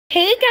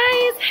Hey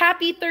guys,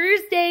 happy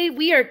Thursday.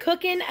 We are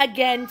cooking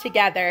again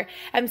together.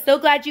 I'm so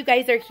glad you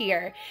guys are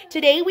here.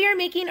 Today we are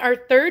making our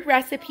third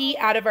recipe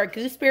out of our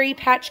Gooseberry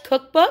Patch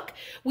cookbook.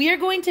 We are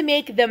going to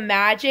make the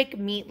magic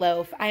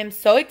meatloaf. I am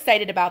so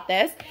excited about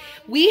this.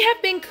 We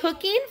have been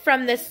cooking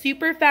from the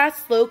super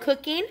fast, slow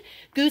cooking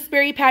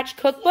Gooseberry Patch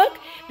cookbook.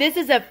 This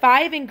is a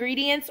 5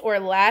 ingredients or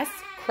less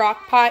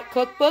crockpot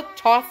cookbook.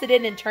 Toss it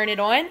in and turn it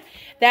on.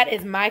 That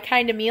is my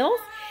kind of meals.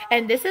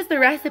 And this is the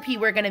recipe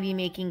we're going to be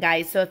making,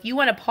 guys. So if you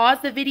want to pause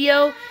the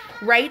video,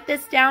 write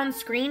this down,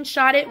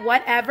 screenshot it,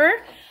 whatever.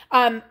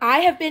 I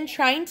have been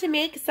trying to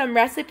make some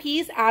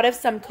recipes out of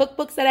some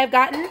cookbooks that I've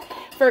gotten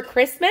for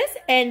Christmas,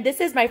 and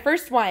this is my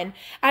first one.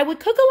 I would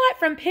cook a lot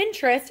from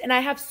Pinterest, and I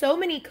have so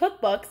many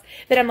cookbooks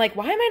that I'm like,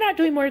 why am I not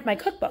doing more with my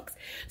cookbooks?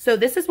 So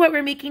this is what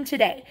we're making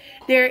today.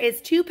 There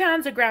is 2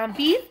 pounds of ground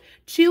beef,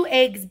 2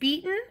 eggs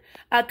beaten,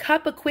 a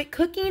cup of quick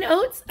cooking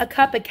oats, a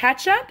cup of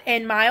ketchup,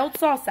 and mild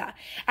salsa.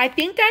 I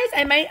think, guys,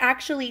 I might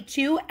actually,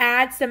 too,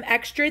 add some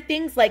extra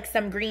things like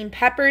some green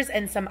peppers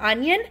and some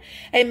onion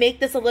and make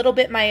this a little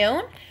bit my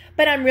own.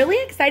 But I'm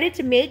really excited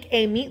to make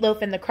a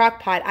meatloaf in the crock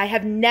pot. I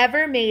have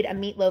never made a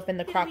meatloaf in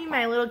the crock pot.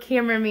 My little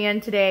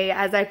cameraman today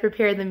as I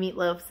prepare the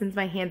meatloaf since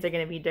my hands are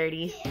going to be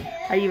dirty.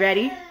 Are you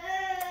ready?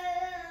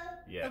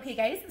 Yes. Okay,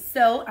 guys,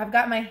 so I've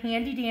got my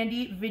handy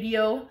dandy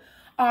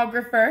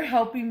videographer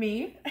helping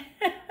me.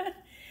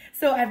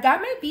 So I've got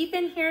my beef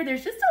in here.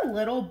 There's just a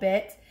little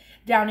bit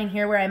down in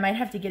here where I might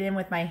have to get in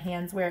with my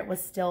hands where it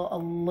was still a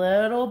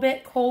little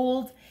bit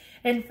cold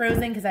and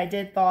frozen because I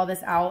did thaw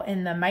this out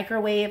in the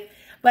microwave.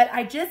 But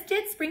I just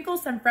did sprinkle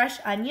some fresh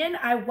onion.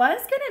 I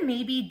was gonna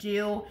maybe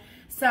do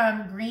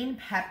some green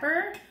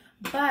pepper,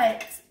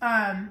 but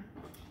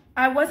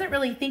I wasn't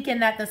really thinking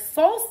that the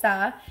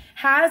salsa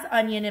has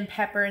onion and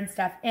pepper and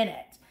stuff in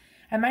it.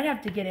 I might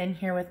have to get in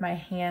here with my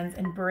hands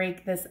and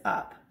break this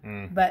up,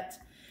 but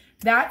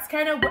that's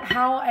kind of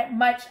how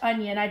much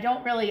onion. I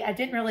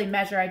didn't really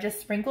measure. I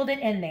just sprinkled it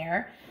in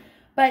there.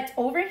 But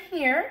over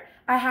here,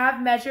 I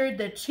have measured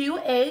the 2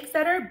 eggs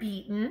that are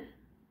beaten.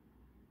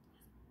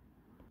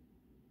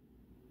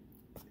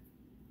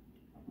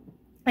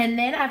 And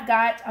then I'm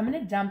going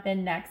to dump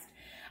in next.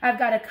 I've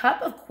got a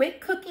cup of quick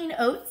cooking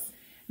oats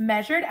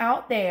measured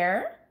out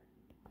there.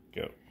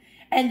 Go.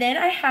 And then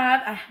I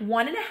have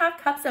 1.5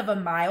 cups of a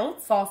mild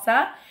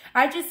salsa.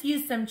 I just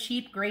used some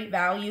cheap Great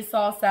Value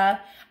salsa.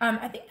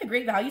 I think the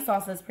Great Value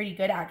salsa is pretty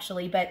good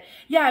actually. But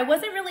yeah, I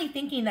wasn't really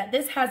thinking that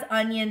this has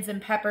onions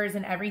and peppers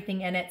and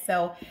everything in it.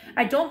 So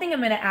I don't think I'm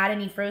going to add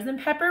any frozen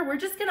pepper. We're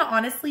just going to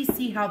honestly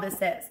see how this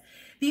is.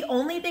 The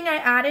only thing I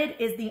added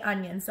is the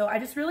onion. So I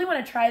just really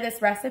want to try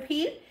this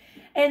recipe.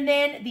 And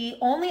then the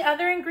only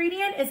other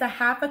ingredient is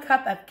 1/2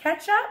 cup of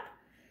ketchup.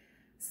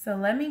 So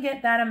let me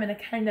get that. I'm going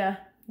to kind of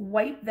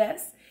wipe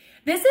this.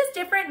 This is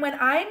different. When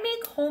I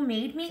make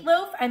homemade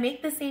meatloaf, I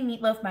make the same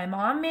meatloaf my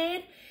mom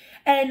made.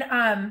 And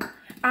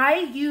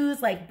I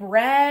use like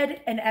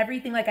bread and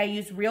everything. Like I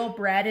use real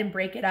bread and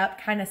break it up,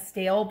 kind of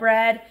stale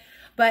bread.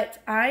 But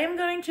I am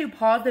going to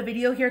pause the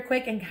video here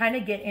quick and kind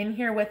of get in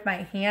here with my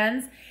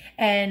hands.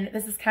 And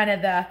this is kind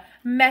of the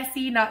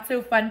messy, not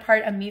so fun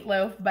part of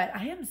meatloaf, but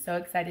I am so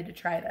excited to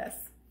try this.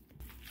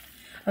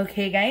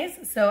 Okay,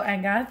 guys, so I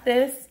got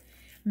this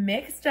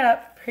mixed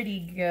up pretty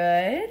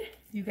good.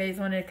 You guys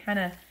want to kind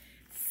of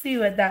see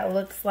what that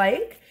looks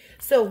like.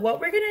 So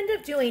what we're going to end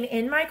up doing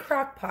in my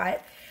crock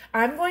pot,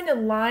 I'm going to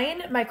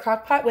line my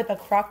crock pot with a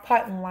crock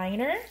pot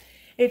liner.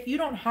 If you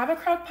don't have a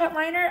crock pot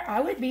liner,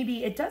 I would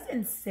maybe, it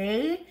doesn't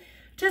say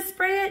to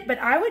spray it, but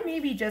I would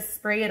maybe just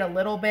spray it a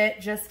little bit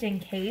just in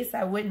case.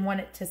 I wouldn't want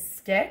it to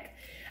stick.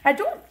 I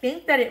don't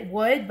think that it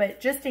would, but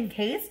just in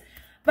case.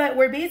 But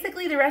we're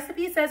basically, the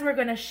recipe says we're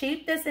going to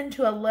shape this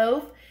into a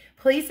loaf,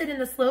 place it in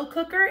the slow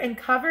cooker and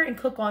cover and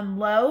cook on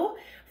low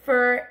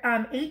for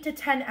 8 to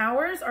 10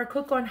 hours or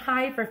cook on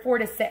high for 4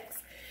 to 6.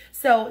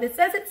 So it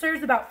says it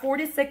serves about 4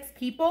 to 6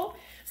 people.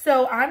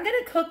 So I'm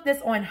going to cook this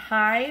on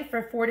high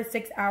for 4 to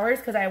 6 hours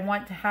because I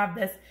want to have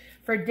this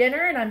for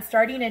dinner, and I'm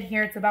starting it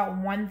here. It's about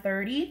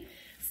 1:30.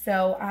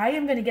 So I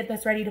am going to get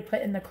this ready to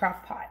put in the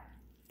crock pot.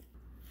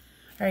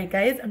 All right,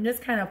 guys, I'm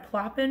just kind of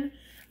plopping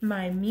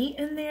my meat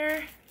in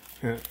there.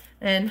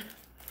 And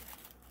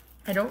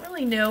I don't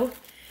really know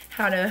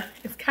how to,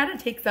 it kind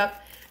of takes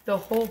up the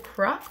whole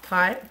crock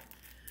pot.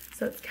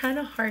 So it's kind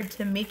of hard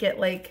to make it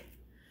like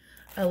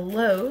a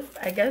loaf.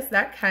 I guess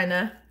that kind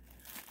of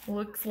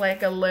looks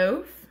like a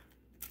loaf.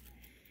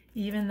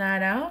 Even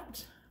that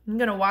out. I'm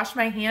going to wash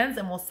my hands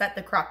and we'll set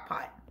the crock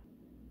pot.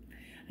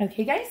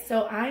 Okay, guys,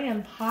 so I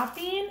am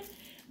popping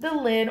the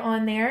lid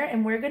on there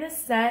and we're going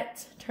to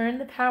turn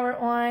the power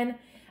on.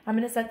 I'm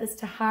going to set this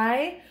to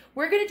high.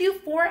 We're going to do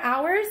 4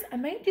 hours. I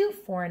might do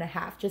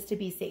 4.5 just to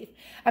be safe.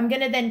 I'm going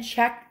to then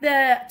check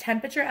the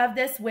temperature of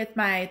this with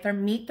my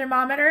meat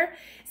thermometer.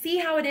 See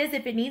how it is.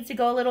 If it needs to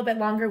go a little bit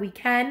longer, we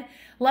can.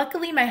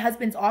 Luckily, my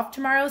husband's off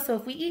tomorrow, so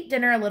if we eat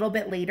dinner a little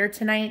bit later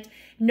tonight,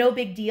 no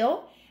big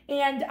deal.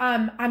 And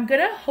I'm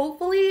gonna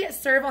hopefully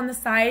serve on the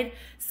side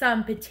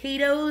some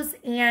potatoes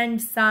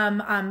and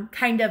some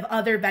kind of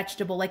other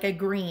vegetable, like a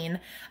green,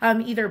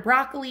 either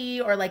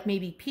broccoli or like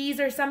maybe peas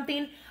or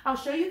something. I'll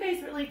show you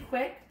guys really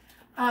quick.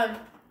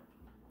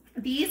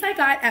 These I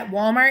got at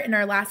Walmart in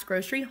our last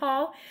grocery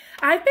haul.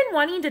 I've been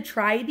wanting to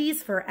try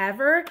these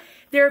forever.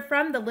 They're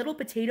from the Little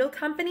Potato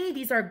Company.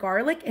 These are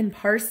garlic and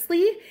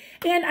parsley.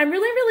 And I'm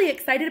really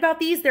excited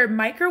about these. They're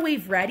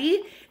microwave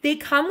ready. They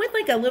come with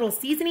like a little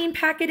seasoning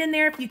packet in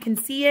there if you can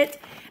see it.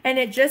 And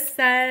it just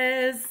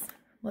says,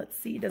 let's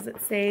see, does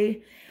it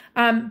say?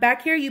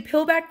 Back here, you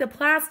peel back the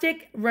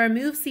plastic,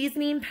 remove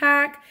seasoning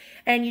pack,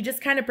 and you just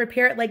kind of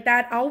prepare it like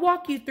that. I'll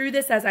walk you through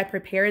this as I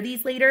prepare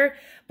these later,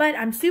 but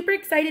I'm super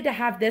excited to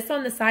have this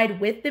on the side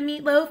with the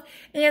meatloaf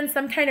and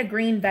some kind of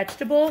green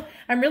vegetable.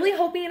 I'm really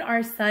hoping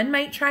our son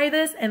might try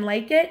this and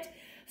like it.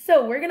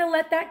 So we're gonna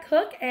let that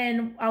cook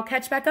and I'll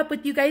catch back up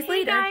with you guys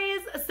later. Hey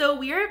guys, so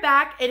we are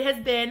back. It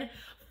has been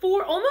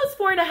almost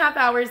 4.5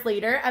 hours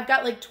later. I've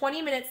got like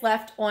 20 minutes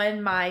left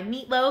on my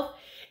meatloaf.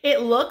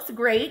 It looks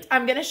great.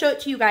 I'm going to show it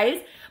to you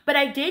guys, but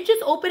I did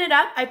just open it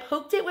up. I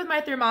poked it with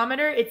my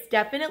thermometer. It's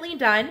definitely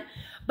done,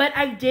 but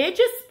I did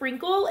just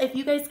sprinkle, if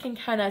you guys can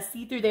kind of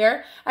see through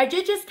there, I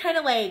did just kind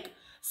of like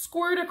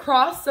squirt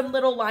across some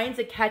little lines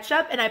of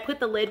ketchup and I put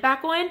the lid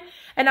back on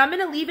and I'm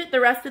going to leave it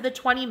the rest of the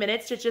 20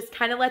 minutes to just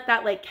kind of let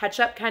that like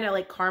ketchup kind of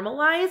like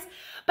caramelize.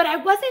 But I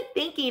wasn't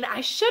thinking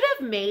I should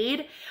have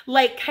made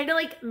like kind of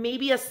like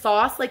maybe a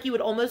sauce like you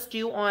would almost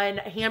do on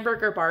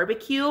hamburger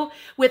barbecue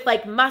with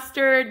like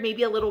mustard,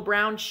 maybe a little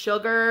brown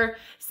sugar,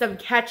 some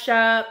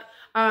ketchup,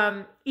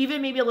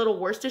 even maybe a little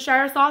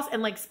Worcestershire sauce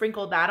and like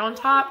sprinkle that on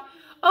top.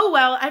 Oh,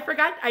 well, I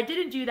forgot. I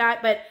didn't do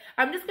that, but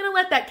I'm just going to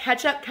let that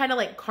ketchup kind of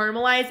like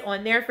caramelize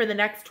on there for the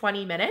next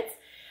 20 minutes.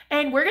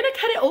 And we're going to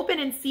cut it open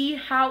and see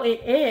how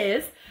it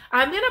is.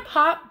 I'm going to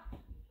pop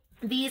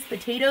these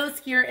potatoes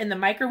here in the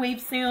microwave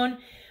soon,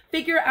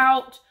 figure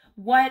out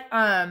what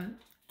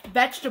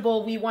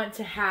vegetable we want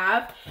to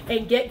have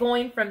and get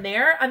going from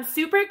there. I'm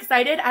super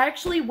excited. I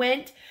actually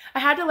I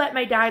had to let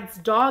my dad's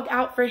dog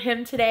out for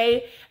him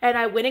today, and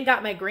I went and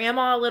got my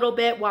grandma a little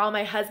bit while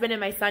my husband and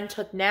my son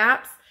took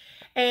naps.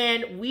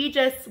 And we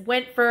just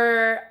went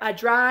for a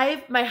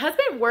drive. My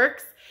husband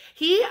works.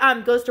 He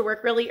goes to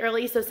work really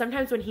early, so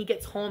sometimes when he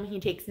gets home, he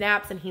takes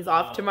naps and he's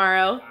off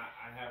tomorrow.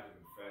 I have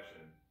a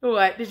confession.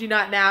 What? Did you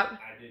not nap?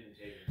 I didn't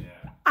take a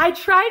nap. I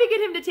try to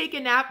get him to take a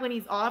nap when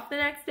he's off the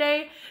next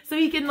day so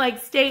he can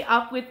like stay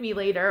up with me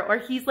later, or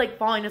he's like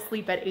falling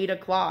asleep at 8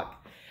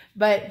 o'clock.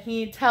 But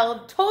he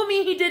told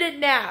me he didn't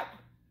nap.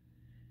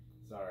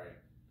 Sorry.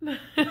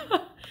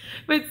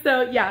 But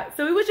so, yeah,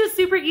 so it was just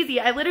super easy.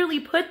 I literally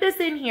put this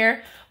in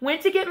here,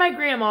 went to get my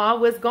grandma,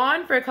 was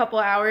gone for a couple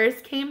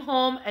hours, came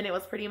home, and it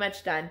was pretty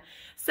much done.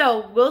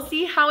 So we'll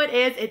see how it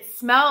is. It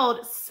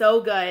smelled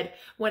so good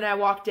when I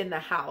walked in the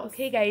house.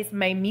 Okay, guys,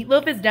 my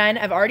meatloaf is done.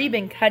 I've already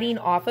been cutting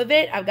off of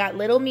it. I've got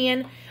little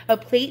man a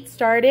plate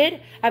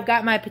started. I've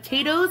got my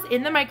potatoes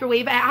in the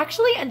microwave. I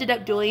actually ended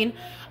up doing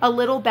a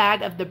little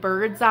bag of the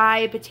bird's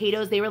eye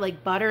potatoes. They were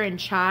like butter and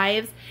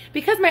chives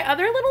because my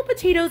other little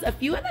potatoes, a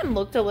few of them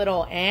looked a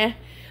little eh.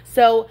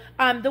 So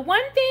the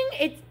one thing,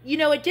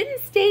 it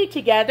didn't stay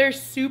together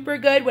super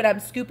good when I'm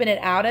scooping it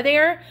out of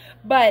there,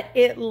 but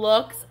it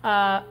looks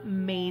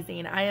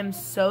amazing. I am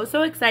so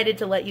excited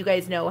to let you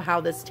guys know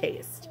how this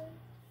tastes.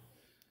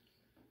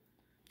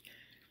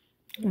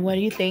 What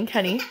do you think,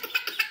 honey?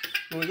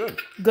 Really good.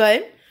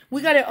 Good.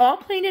 We got it all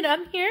plated up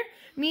here.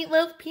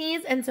 Meatloaf,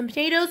 peas, and some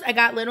potatoes. I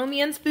got little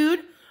man's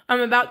food.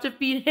 I'm about to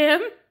feed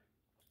him.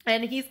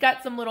 And he's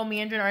got some little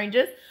mandarin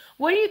oranges.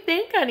 What do you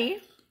think, honey?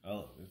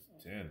 Oh,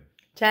 it's 10.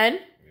 10? Yeah.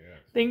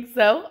 Think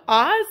so?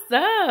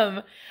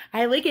 Awesome.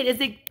 I like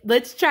it.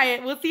 Let's try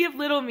it. We'll see if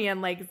little man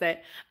likes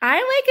it. I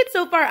like it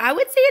so far. I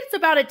would say it's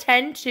about a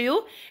 10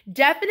 too.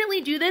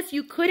 Definitely do this.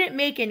 You couldn't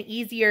make an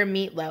easier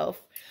meatloaf.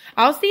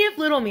 I'll see if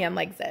little man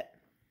likes it.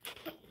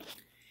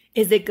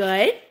 Is it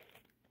good?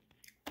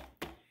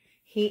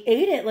 He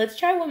ate it. Let's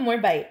try one more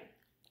bite.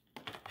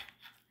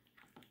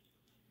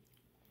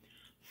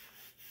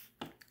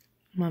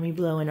 Mommy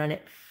blowing on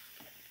it.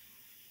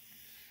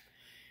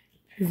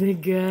 Is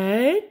it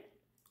good?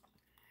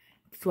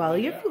 Swallow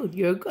your food.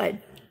 You're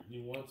good.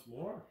 He wants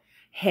more.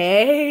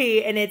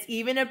 Hey, and it's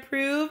even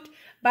approved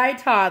by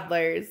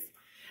toddlers.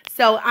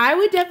 So I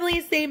would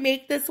definitely say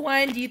make this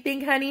one. Do you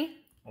think, honey?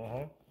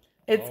 Uh-huh.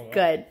 It's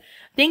good.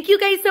 Thank you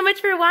guys so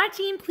much for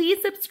watching.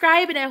 Please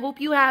subscribe, and I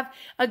hope you have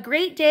a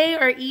great day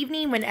or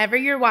evening whenever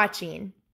you're watching.